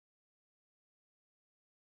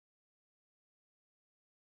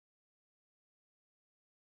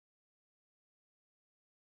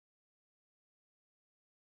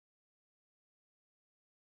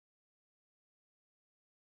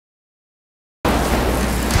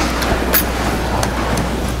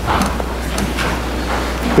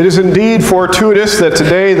It is indeed fortuitous that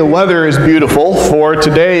today the weather is beautiful, for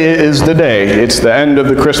today is the day. It's the end of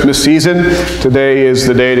the Christmas season. Today is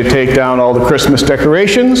the day to take down all the Christmas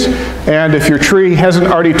decorations, and if your tree hasn't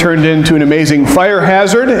already turned into an amazing fire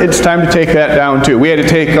hazard, it's time to take that down too. We had to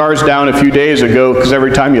take ours down a few days ago because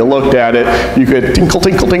every time you looked at it, you could tinkle,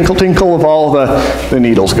 tinkle, tinkle, tinkle of all the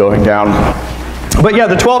needles going down. But yeah,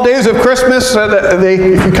 the 12 days of Christmas,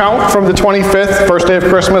 if you count from the 25th, first day of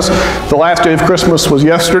Christmas, the last day of Christmas was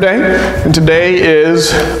yesterday, and today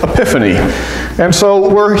is Epiphany. And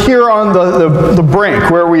so we're here on the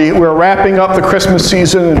brink where we're wrapping up the Christmas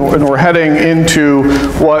season and we're heading into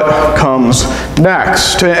what comes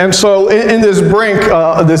next. And so in this brink,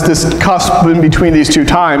 this cusp in between these two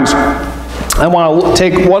times, I want to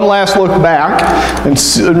take one last look back and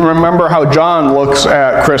remember how John looks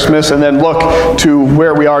at Christmas, and then look to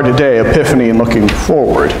where we are today, Epiphany, and looking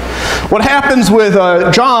forward. What happens with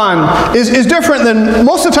John is different than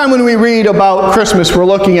most of the time when we read about Christmas. We're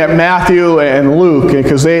looking at Matthew and Luke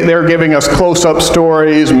because they're giving us close-up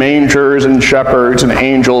stories, mangers and shepherds and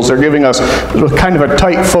angels. They're giving us kind of a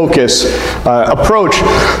tight focus approach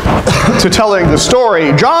to telling the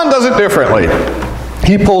story. John does it differently.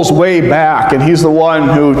 He pulls way back, and he's the one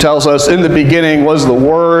who tells us, in the beginning was the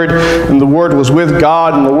Word, and the Word was with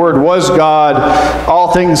God, and the Word was God.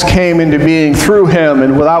 All things came into being through Him,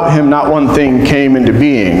 and without Him not one thing came into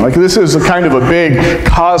being. Like, this is a kind of a big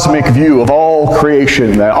cosmic view of all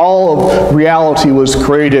creation, that all of reality was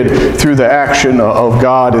created through the action of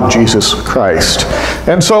God and Jesus Christ.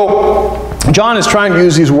 And so John is trying to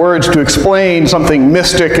use these words to explain something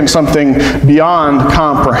mystic and something beyond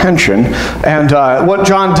comprehension. And what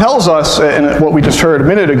John tells us, and what we just heard a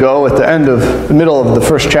minute ago at the middle of the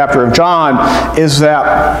first chapter of John, is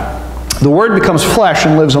that the Word becomes flesh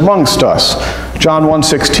and lives amongst us. John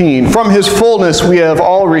 1:16, from His fullness we have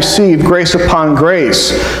all received grace upon grace.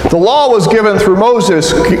 The law was given through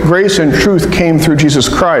Moses, grace and truth came through Jesus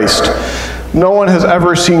Christ. No one has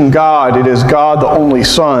ever seen God. It is God, the only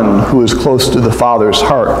Son, who is close to the Father's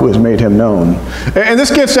heart, who has made Him known. And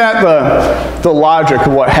this gets at the logic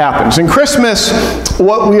of what happens. In Christmas,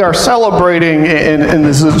 what we are celebrating, and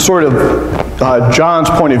this is sort of John's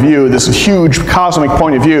point of view, this huge cosmic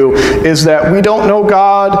point of view, is that we don't know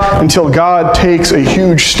God until God takes a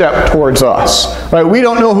huge step towards us. Right? We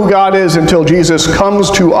don't know who God is until Jesus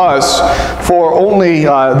comes to us, for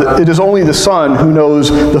it is only the Son who knows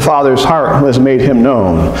the Father's heart, who has made Him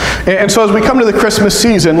known. And so as we come to the Christmas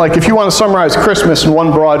season, like if you want to summarize Christmas in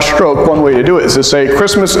one broad stroke, one way to do it is to say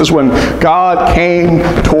Christmas is when God came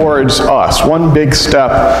towards us, one big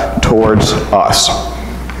step towards us.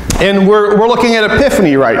 And we're looking at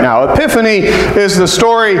Epiphany right now. Epiphany is the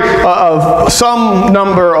story of some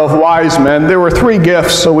number of wise men. There were 3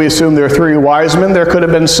 gifts, so we assume there are 3 wise men. There could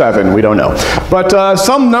have been 7, we don't know. But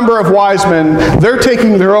some number of wise men, they're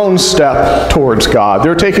taking their own step towards God.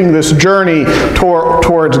 They're taking this journey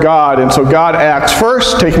towards God. And so God acts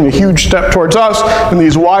first, taking a huge step towards us, and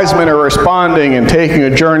these wise men are responding and taking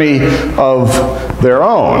a journey of their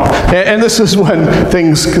own. And this is when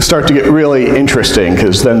things start to get really interesting,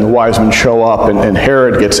 because then the wise men show up, and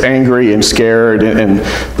Herod gets angry and scared, and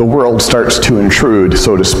the world starts to intrude,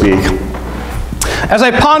 so to speak. As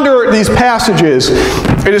I ponder these passages,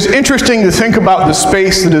 it is interesting to think about the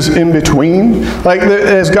space that is in between. Like,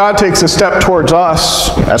 as God takes a step towards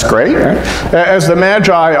us, that's great. Right? As the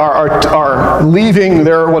Magi are leaving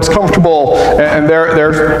what's comfortable, and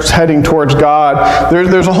they're heading towards God,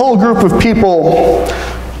 there's a whole group of people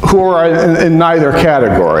who are in neither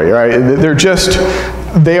category, right?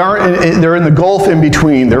 They're in the gulf in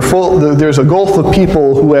between. There's a gulf of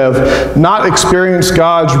people who have not experienced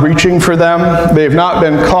God's reaching for them. They've not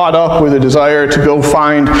been caught up with a desire to go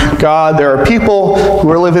find God. There are people who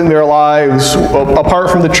are living their lives apart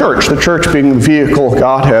from the church being the vehicle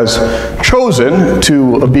God has chosen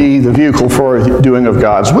to be the vehicle for the doing of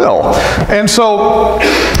God's will. And so,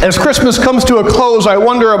 as Christmas comes to a close, I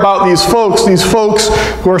wonder about these folks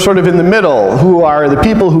who are sort of in the middle, who are the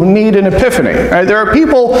people who need an epiphany. Right? There are people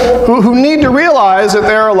who need to realize that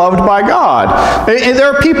they are loved by God. And there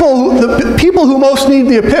are the people who most need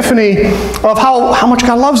the epiphany of how much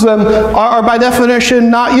God loves them are by definition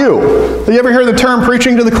not you. Have you ever heard the term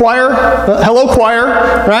preaching to the choir? Hello, choir,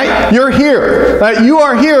 right? You're here. Right? You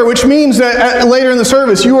are here, which means that later in the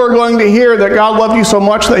service you are going to hear that God loved you so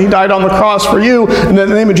much that He died on the cross for you, and in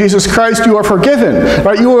the name of Jesus Christ you are forgiven.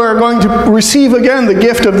 Right? You are going to receive again the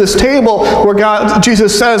gift of this table where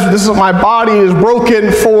Jesus says, this is my body is broken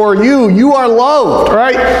spoken for you. You are loved,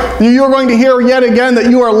 right? You're going to hear yet again that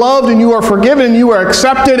you are loved and you are forgiven and you are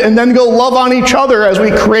accepted, and then go love on each other as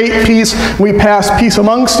we create peace, we pass peace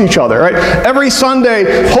amongst each other, right? Every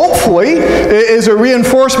Sunday, hopefully, is a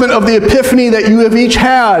reinforcement of the epiphany that you have each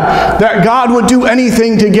had, that God would do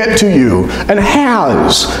anything to get to you, and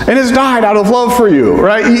has died out of love for you,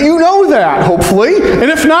 right? You know that, hopefully. And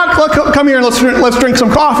if not, come here and let's drink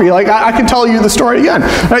some coffee. Like, I can tell you the story again.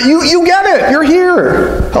 You get it. You're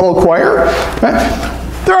here. Hello, choir. Right?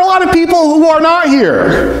 There are a lot of people who are not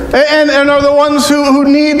here, and are the ones who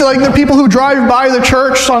need, like the people who drive by the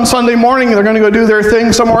church on Sunday morning, they're going to go do their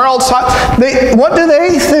thing somewhere else. What do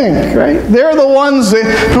they think, right? They're the ones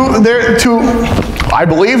I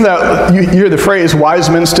believe that you hear the phrase, wise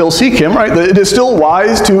men still seek him, right? It is still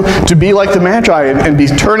wise to be like the Magi and be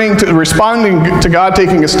responding to God,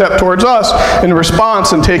 taking a step towards us in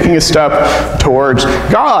response and taking a step towards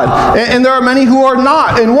God. And there are many who are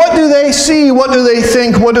not. And what do they see? What do they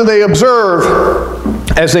think? What do they observe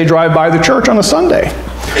as they drive by the church on a Sunday?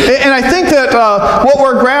 And I think that what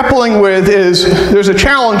we're grappling with is there's a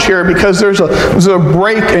challenge here, because there's a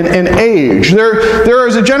break in age. There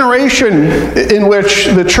is a generation in which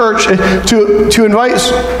the church, to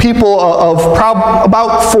invite people of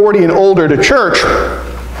about 40 and older to church,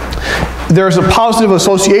 there's a positive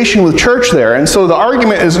association with church there. And so the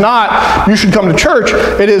argument is not you should come to church,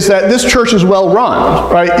 it is that this church is well run,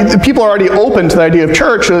 right? People are already open to the idea of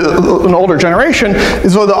church, an older generation. And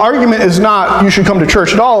so the argument is not you should come to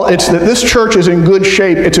church at all, it's that this church is in good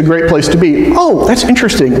shape, it's a great place to be. Oh, that's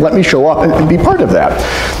interesting, let me show up and be part of that.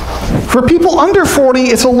 For people under 40,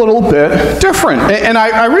 it's a little bit different. And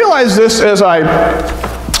I realize this as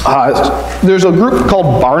there's a group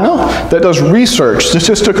called Barna that does research,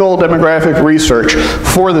 statistical demographic research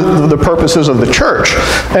for the purposes of the church.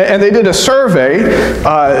 And they did a survey,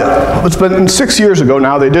 it's been 6 years ago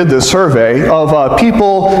now, they did this survey of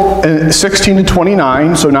people 16 to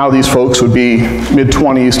 29, so now these folks would be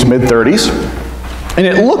mid-20s to mid-30s. And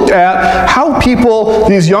it looked at how people,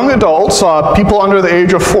 these young adults, people under the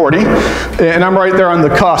age of 40, and I'm right there on the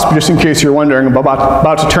cusp, just in case you're wondering, I'm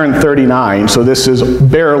about to turn 39, so this is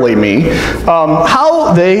barely me,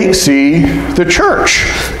 how they see the church.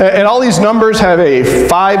 And all these numbers have a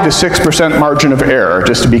 5 to 6% margin of error,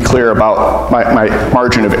 just to be clear about my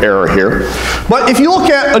margin of error here. But if you look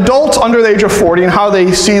at adults under the age of 40 and how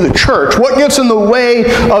they see the church, what gets in the way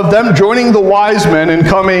of them joining the wise men and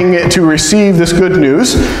coming to receive this good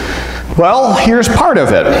news? Well, here's part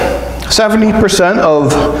of it. 70%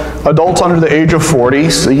 of adults under the age of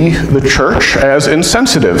 40 see the church as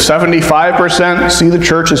insensitive. 75% see the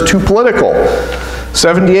church as too political.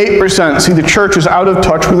 78% see the church as out of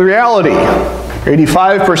touch with reality.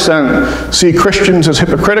 85% see Christians as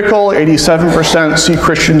hypocritical. 87% see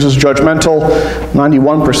Christians as judgmental.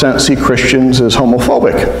 91% see Christians as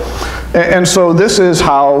homophobic. And so this is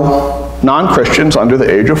how non-Christians under the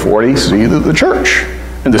age of 40 see the church.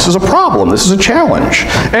 And this is a problem. This is a challenge.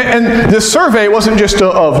 And this survey wasn't just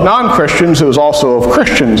of non-Christians, it was also of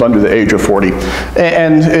Christians under the age of 40.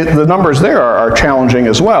 And the numbers there are challenging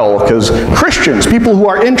as well, because Christians, people who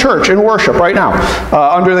are in church, in worship right now,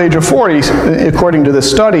 under the age of 40, according to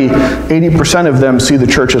this study, 80% of them see the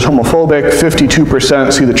church as homophobic,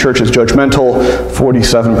 52% see the church as judgmental,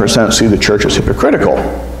 47% see the church as hypocritical.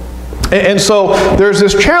 And so there's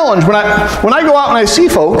this challenge. When I go out and I see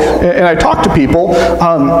folk and I talk to people,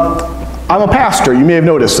 I'm a pastor. You may have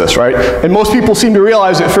noticed this, right? And most people seem to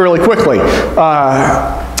realize it fairly quickly.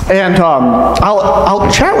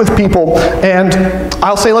 I'll chat with people and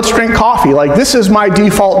I'll say, let's drink coffee. Like, this is my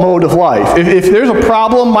default mode of life. If there's a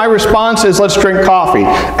problem, my response is, let's drink coffee.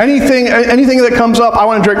 Anything that comes up, I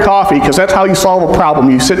want to drink coffee, because that's how you solve a problem.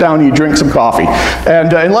 You sit down and you drink some coffee.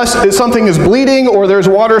 And unless something is bleeding or there's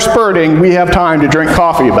water spurting, we have time to drink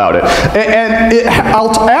coffee about it.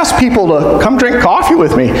 I'll ask people to come drink coffee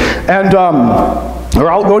with me. Or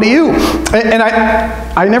I'll go to you. And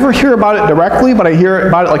I never hear about it directly, but I hear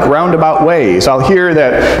about it like roundabout ways. I'll hear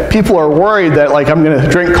that people are worried that, like, I'm going to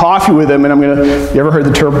drink coffee with them and you ever heard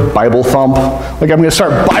the term Bible thump? Like, I'm going to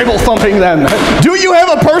start Bible thumping them. Do you have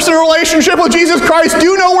a personal relationship with Jesus Christ? Do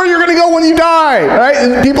you know where you're going to go when you die? Right?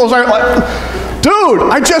 And people start like, dude,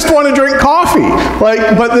 I just want to drink coffee.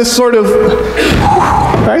 Like, but this sort of,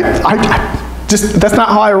 right? That's not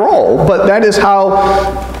how I roll, but that is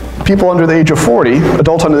how people under the age of 40,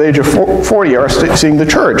 adults under the age of 40, are seeing the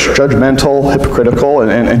church, judgmental, hypocritical,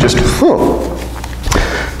 and just,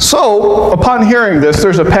 So, upon hearing this,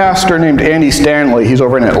 there's a pastor named Andy Stanley. He's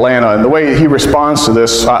over in Atlanta, and the way he responds to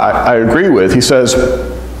this, I agree with. He says,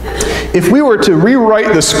 If we were to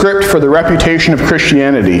rewrite the script for the reputation of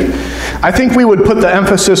Christianity, I think we would put the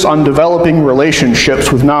emphasis on developing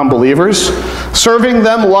relationships with non-believers, serving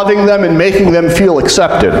them, loving them, and making them feel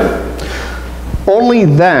accepted. Only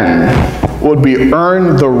then would we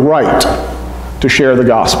earn the right to share the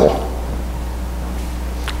gospel.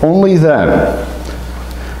 Only then.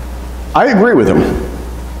 I agree with him.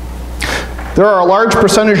 There are a large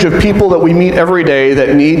percentage of people that we meet every day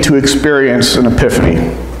that need to experience an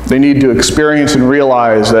epiphany. They need to experience and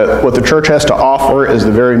realize that what the church has to offer is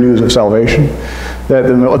the very news of salvation. That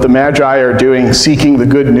what the Magi are doing, seeking the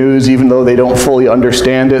good news, even though they don't fully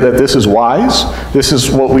understand it, that this is wise. This is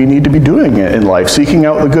what we need to be doing in life, seeking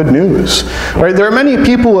out the good news. Right? There are many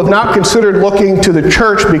people who have not considered looking to the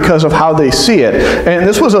church because of how they see it. And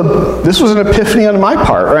this was an epiphany on my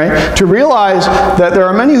part, right? To realize that there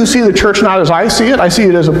are many who see the church not as I see it. I see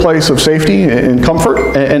it as a place of safety and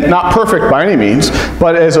comfort, and not perfect by any means,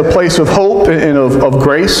 but as a place of hope and of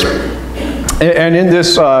grace. And in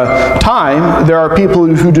this time, there are people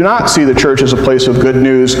who do not see the church as a place of good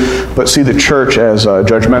news, but see the church as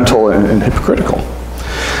judgmental and hypocritical.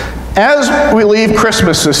 As we leave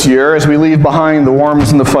Christmas this year, as we leave behind the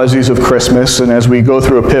warms and the fuzzies of Christmas, and as we go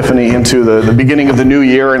through Epiphany into the beginning of the new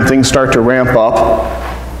year and things start to ramp up,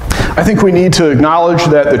 I think we need to acknowledge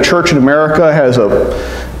that the church in America has an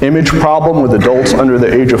image problem with adults under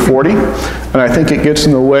the age of 40, and I think it gets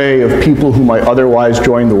in the way of people who might otherwise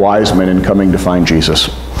join the wise men in coming to find Jesus.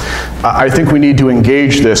 I think we need to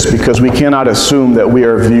engage this because we cannot assume that we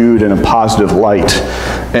are viewed in a positive light.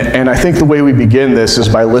 And I think the way we begin this is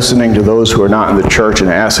by listening to those who are not in the church and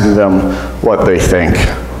asking them what they think.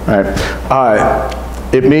 Right?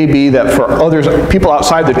 It may be that for others, people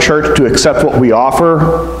outside the church, to accept what we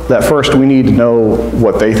offer, that first we need to know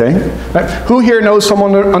what they think. Right? Who here knows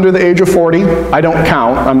someone under the age of 40? I don't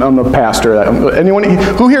count. I'm a pastor. Anyone?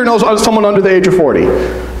 Who here knows someone under the age of 40?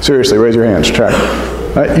 Seriously, raise your hands. Check.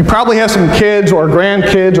 Right? You probably have some kids or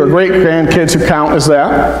grandkids or great-grandkids who count as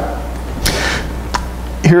that.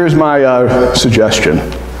 Here's my suggestion.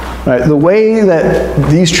 Right, the way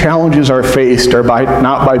that these challenges are faced are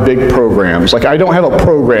not by big programs. Like, I don't have a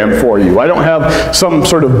program for you. I don't have some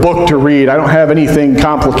sort of book to read. I don't have anything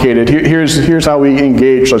complicated. Here's how we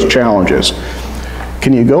engage those challenges.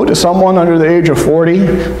 Can you go to someone under the age of 40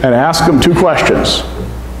 and ask them 2 questions?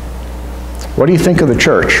 What do you think of the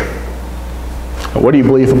church? What do you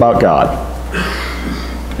believe about God?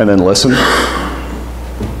 And then listen.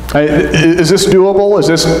 Is this doable? Is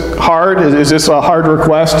this hard? Is this a hard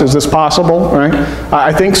request? Is this possible? Right?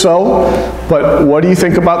 I think so. But what do you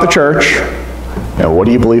think about the church? What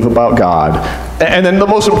do you believe about God? And then the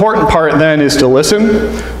most important part then is to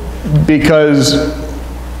listen, because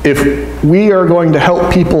if we are going to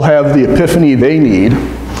help people have the epiphany they need,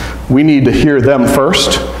 we need to hear them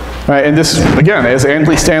first. Right? And this, again, as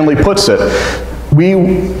Andy Stanley puts it,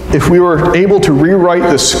 if we were able to rewrite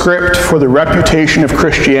the script for the reputation of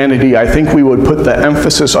Christianity, I think we would put the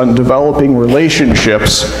emphasis on developing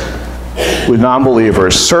relationships with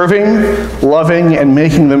non-believers, serving, loving, and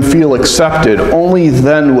making them feel accepted. Only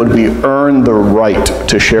then would we earn the right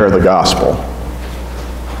to share the gospel.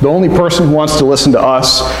 The only person who wants to listen to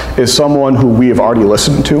us is someone who we have already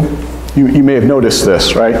listened to. You may have noticed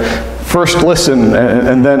this, right? First listen,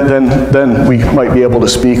 and then we might be able to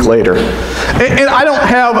speak later. And I don't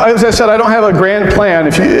have, as I said, I don't have a grand plan.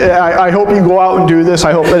 I hope you go out and do this.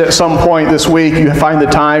 I hope that at some point this week you find the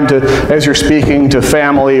time to, as you're speaking to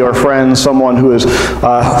family or friends, someone who is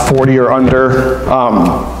 40 or under,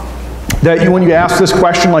 that when you ask this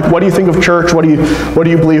question, like, what do you think of church? What do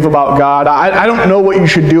you believe about God? I don't know what you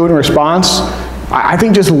should do in response. I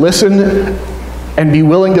think just listen and be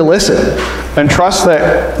willing to listen. And trust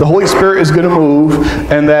that the Holy Spirit is going to move,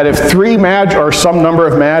 and that if 3 magi or some number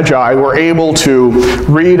of magi were able to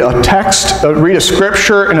read a text, read a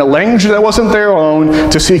scripture in a language that wasn't their own,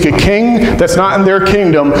 to seek a king that's not in their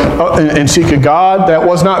kingdom, and seek a God that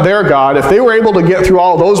was not their God, if they were able to get through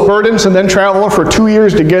all those burdens and then travel for 2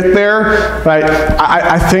 years to get there, right,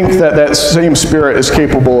 I think that same Spirit is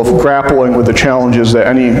capable of grappling with the challenges that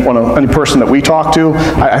any person that we talk to.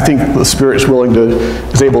 I think the Spirit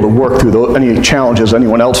is able to work through any challenges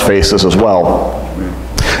anyone else faces as well.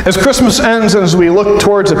 As Christmas ends, and as we look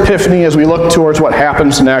towards Epiphany, as we look towards what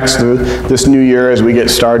happens next this new year as we get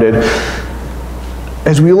started,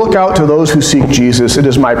 as we look out to those who seek Jesus, it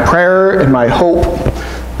is my prayer and my hope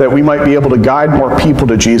that we might be able to guide more people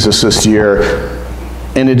to Jesus this year.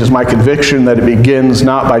 And it is my conviction that it begins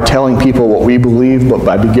not by telling people what we believe, but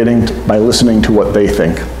by listening to what they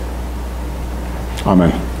think.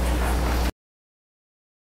 Amen.